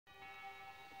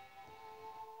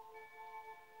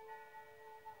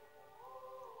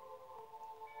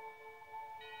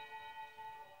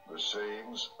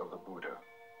sayings of the Buddha.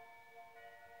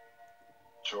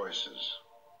 Choices.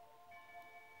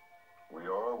 We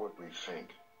are what we think.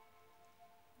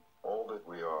 All that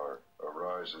we are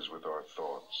arises with our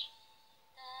thoughts.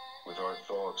 With our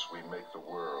thoughts we make the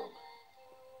world.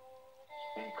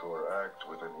 Speak or act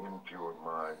with an impure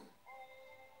mind,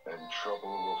 and trouble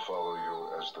will follow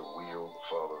you as the wheel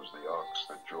follows the ox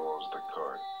that draws the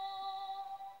cart.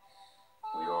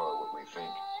 We are what we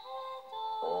think.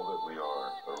 All that we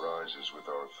are arises with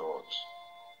our thoughts.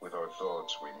 With our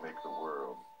thoughts we make the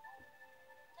world.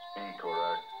 Speak or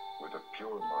act with a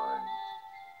pure mind,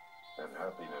 and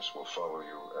happiness will follow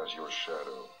you as your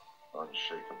shadow,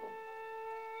 unshakable.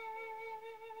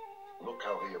 Look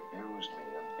how he abused me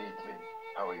and beat me,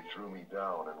 how he threw me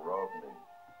down and robbed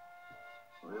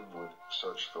me. Live with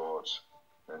such thoughts,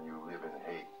 and you live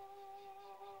in hate.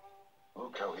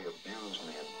 Look how he abused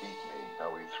me and beat me,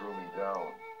 how he threw me down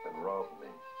and robbed me.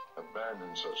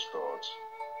 Abandon such thoughts,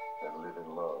 and live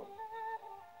in love.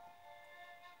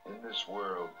 In this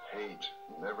world, hate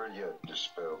never yet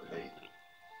dispelled hate.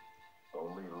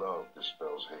 Only love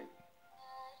dispels hate.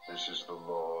 This is the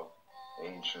law,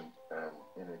 ancient and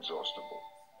inexhaustible.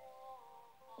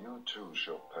 You too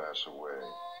shall pass away.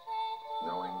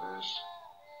 Knowing this,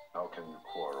 how can you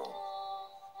quarrel?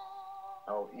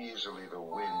 How easily the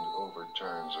wind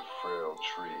overturns a frail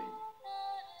tree.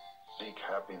 Seek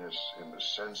happiness in the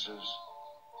senses,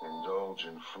 indulge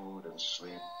in food and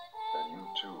sleep, and you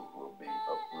too will be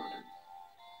uprooted.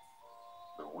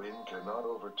 The wind cannot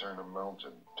overturn a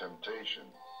mountain. Temptation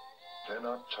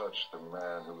cannot touch the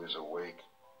man who is awake,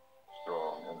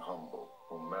 strong, and humble,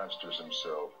 who masters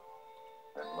himself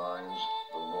and minds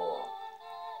the law.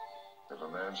 If a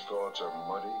man's thoughts are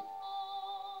muddy,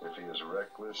 if he is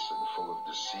reckless and full of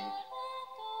deceit,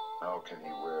 how can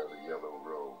he wear the yellow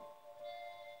robe?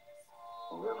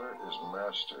 Whoever is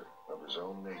master of his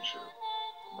own nature,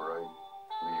 bright,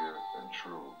 clear, and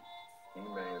true, he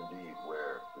may indeed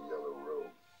wear the yellow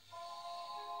robe.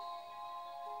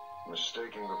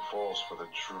 Mistaking the false for the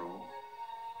true,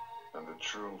 and the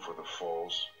true for the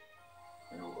false,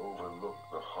 you overlook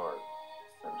the heart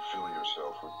and fill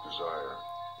yourself with desire.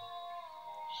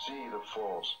 See the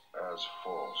false as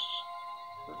false,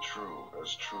 the true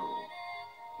as true.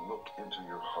 Look into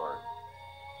your heart.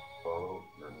 Follow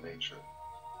your nature.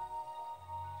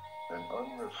 An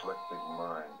unreflecting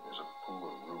mind is a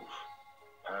poor roof.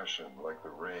 Passion, like the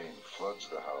rain, floods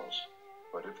the house,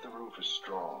 but if the roof is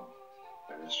strong,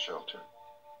 it is shelter.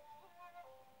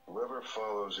 Whoever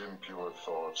follows impure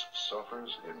thoughts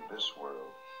suffers in this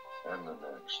world and the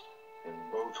next. In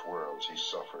both worlds he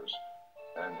suffers,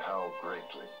 and how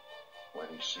greatly, when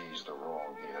he sees the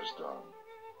wrong he has done.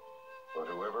 But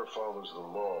whoever follows the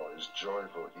law is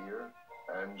joyful here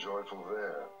and joyful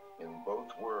there. In both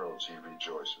worlds he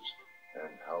rejoices,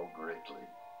 and how greatly,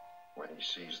 when he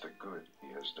sees the good he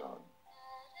has done.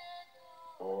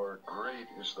 For great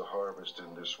is the harvest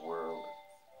in this world,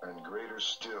 and greater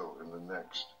still in the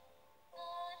next.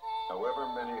 However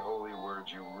many holy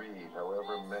words you read,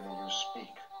 however many you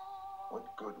speak,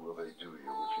 what good will they do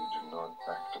you if you do not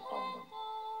act upon them?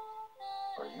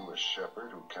 Are you a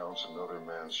shepherd who counts another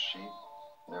man's sheep,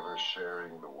 never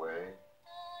sharing the way?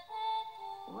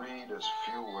 Read as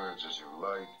few words as you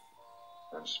like,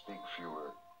 and speak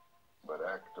fewer, but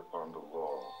act upon the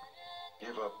law.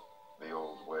 Give up the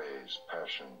old ways,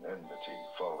 passion, enmity,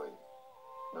 folly.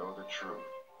 Know the truth,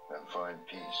 and find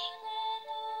peace.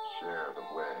 Share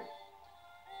the way.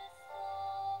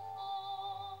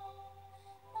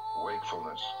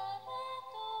 Wakefulness.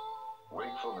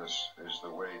 Wakefulness is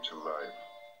the way to life.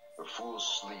 The fool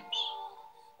sleeps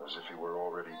as if he were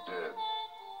already dead,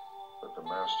 but the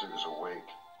master is awake,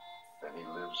 and he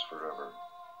lives forever.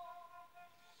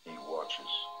 He watches.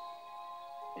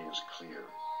 He is clear.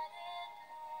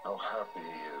 How happy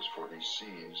he is, for he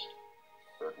sees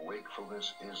that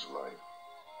wakefulness is life.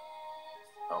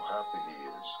 How happy he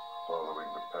is, following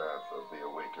the path of the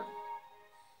awakened.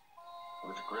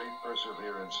 With great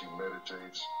perseverance he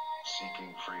meditates,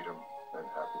 seeking freedom and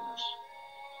happiness.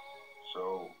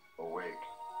 So, awake,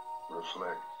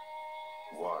 reflect,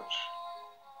 watch,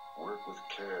 work with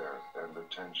care and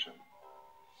attention.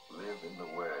 Live in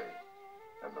the way,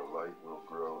 and the light will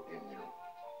grow in you.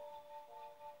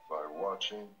 By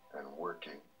watching and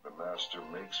working, the master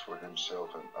makes for himself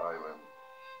an island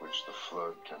which the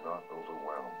flood cannot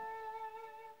overwhelm.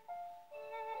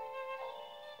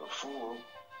 The fool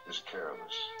is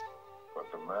careless,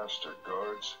 but the master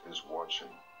guards his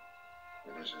watching.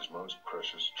 It is his most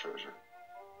precious treasure.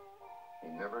 He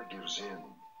never gives in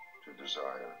to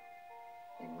desire.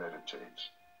 He meditates,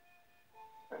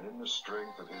 and in the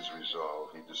strength of his resolve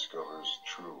he discovers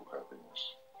true happiness.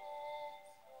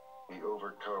 he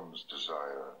overcomes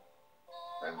desire,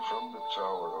 and from the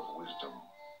tower of wisdom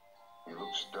he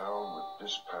looks down with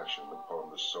dispassion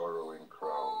upon the sorrowing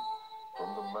crowd.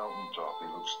 From the mountaintop he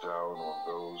looks down on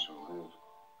those who live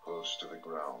close to the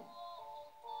ground.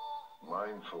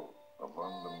 Mindful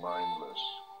among the mindless,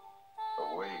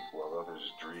 awake while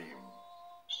others dream,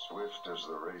 swift as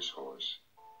the racehorse,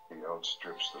 he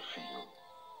outstrips the field.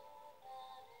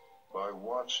 By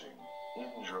watching,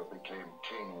 Indra became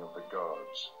king of the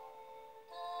gods.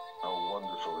 How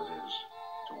wonderful it is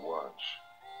to watch,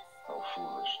 how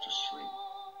foolish to sleep.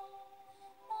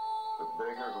 The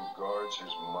beggar who guards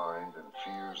his mind and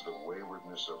fears the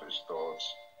waywardness of his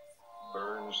thoughts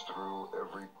burns through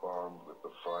every bond with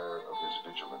the fire of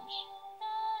his vigilance.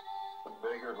 The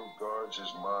beggar who guards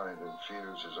his mind and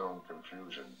fears his own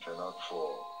confusion cannot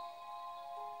fall.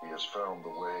 He has found the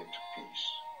way to peace.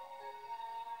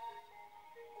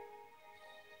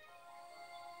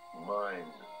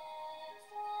 Mind.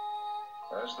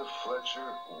 As the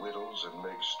fletcher whittles and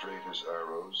makes straight his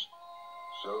arrows,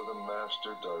 so the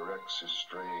master directs his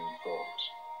straying thoughts.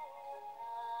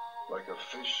 Like a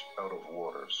fish out of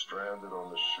water, stranded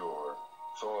on the shore,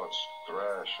 thoughts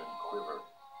thrash and quiver,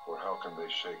 for how can they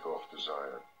shake off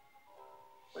desire?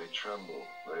 They tremble,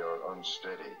 they are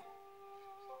unsteady,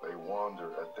 they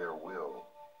wander at their will.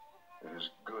 It is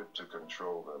good to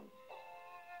control them,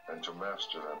 and to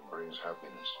master them brings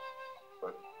happiness.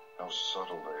 But how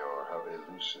subtle they are, how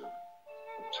elusive.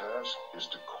 The task is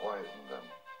to quieten them,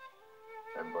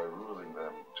 and by ruling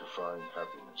them to find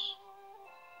happiness.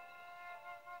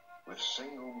 With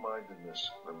single-mindedness,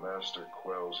 the master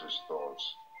quells his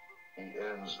thoughts. He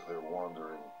ends their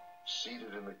wandering.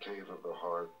 Seated in the cave of the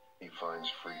heart, he finds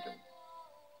freedom.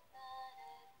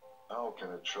 How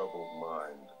can a troubled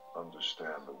mind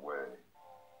understand the way?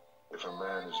 If a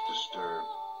man is disturbed,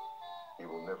 he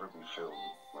will never be filled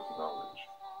with knowledge.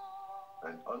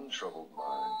 An untroubled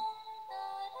mind,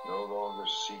 no longer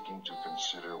seeking to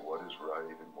consider what is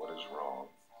right and what is wrong,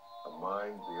 a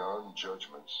mind beyond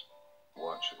judgments,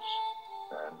 watches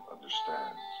and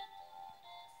understands.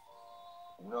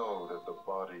 Know that the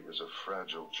body is a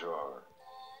fragile jar,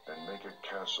 and make a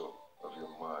castle of your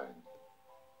mind.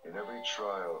 In every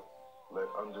trial, let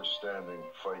understanding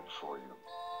fight for you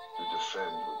to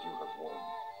defend what you have won.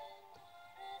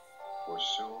 For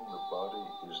soon the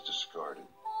body is discarded.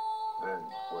 Then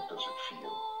what does it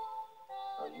feel?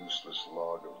 A useless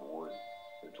log of wood.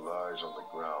 It lies on the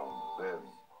ground. Then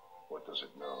what does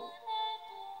it know?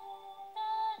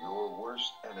 Your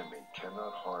worst enemy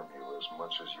cannot harm you as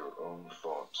much as your own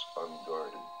thoughts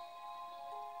unguarded.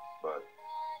 But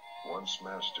once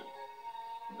mastered,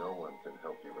 no one can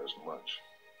help you as much,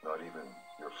 not even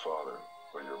your father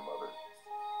or your mother.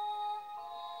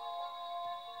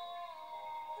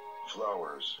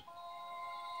 Flowers.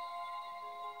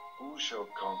 Who shall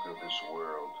conquer this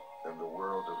world and the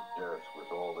world of death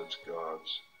with all its gods?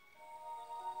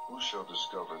 Who shall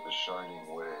discover the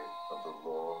shining way of the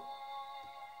law?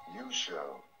 You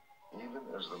shall, even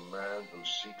as the man who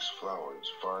seeks flowers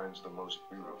finds the most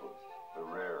beautiful, the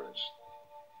rarest.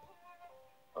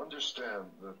 Understand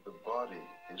that the body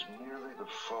is merely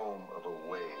the foam of a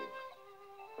wave,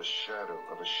 the shadow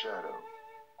of a shadow.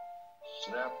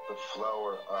 Snap the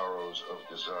flower arrows of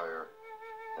desire,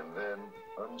 and then,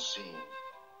 unseen,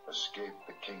 escape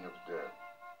the king of death,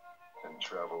 and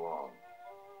travel on.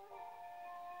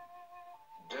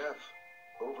 Death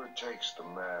overtakes the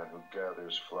man who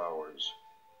gathers flowers,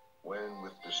 when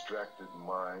with distracted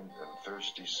mind and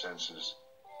thirsty senses,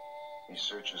 he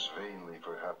searches vainly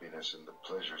for happiness in the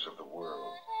pleasures of the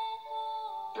world.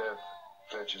 Death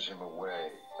fetches him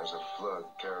away as a flood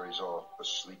carries off a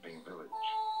sleeping village.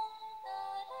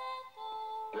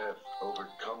 Death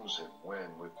overcomes him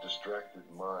when, with distracted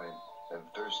mind and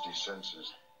thirsty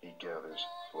senses, he gathers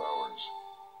flowers.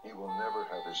 He will never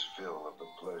have his fill of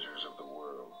the pleasures of the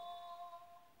world.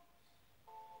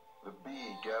 The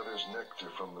bee gathers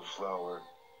nectar from the flower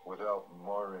without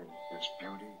marring its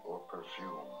beauty or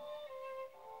perfume.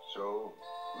 So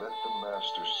let the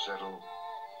master settle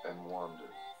and wander.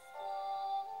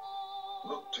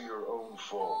 Look to your own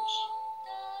faults.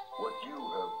 What you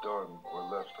have done or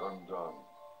left undone.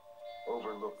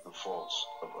 Overlook the faults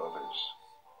of others.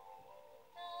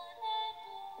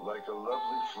 Like a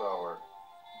lovely flower,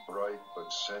 bright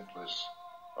but scentless,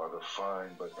 are the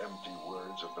fine but empty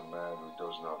words of the man who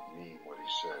does not mean what he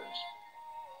says.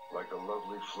 Like a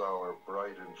lovely flower,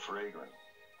 bright and fragrant,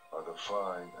 are the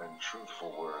fine and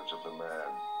truthful words of the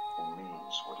man who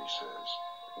means what he says.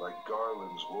 Like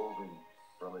garlands woven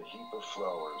from a heap of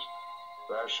flowers,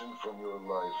 fashion from your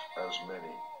life as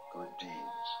many good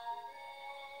deeds.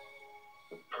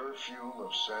 The perfume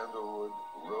of sandalwood,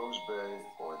 rose bay,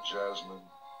 or jasmine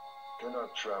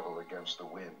cannot travel against the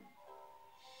wind,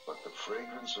 but the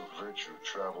fragrance of virtue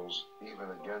travels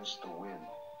even against the wind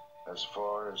as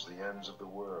far as the ends of the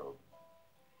world.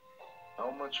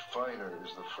 How much finer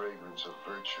is the fragrance of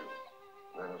virtue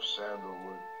than of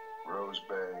sandalwood, rose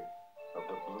bay, of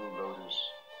the blue lotus,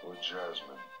 or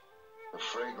jasmine? The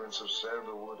fragrance of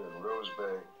sandalwood and rose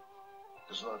bay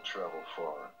does not travel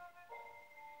far,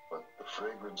 but the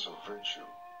fragrance of virtue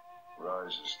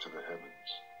rises to the heavens.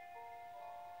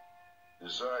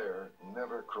 Desire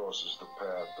never crosses the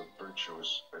path of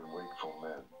virtuous and wakeful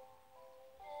men.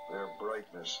 Their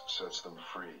brightness sets them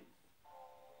free.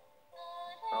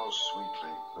 How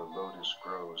sweetly the lotus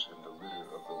grows in the litter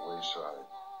of the wayside.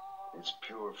 Its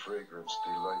pure fragrance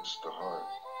delights the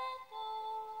heart.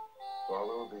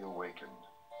 Follow the awakened,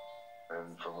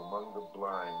 and from among the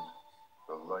blind,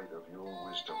 the light of your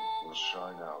wisdom will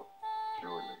shine out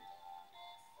purely.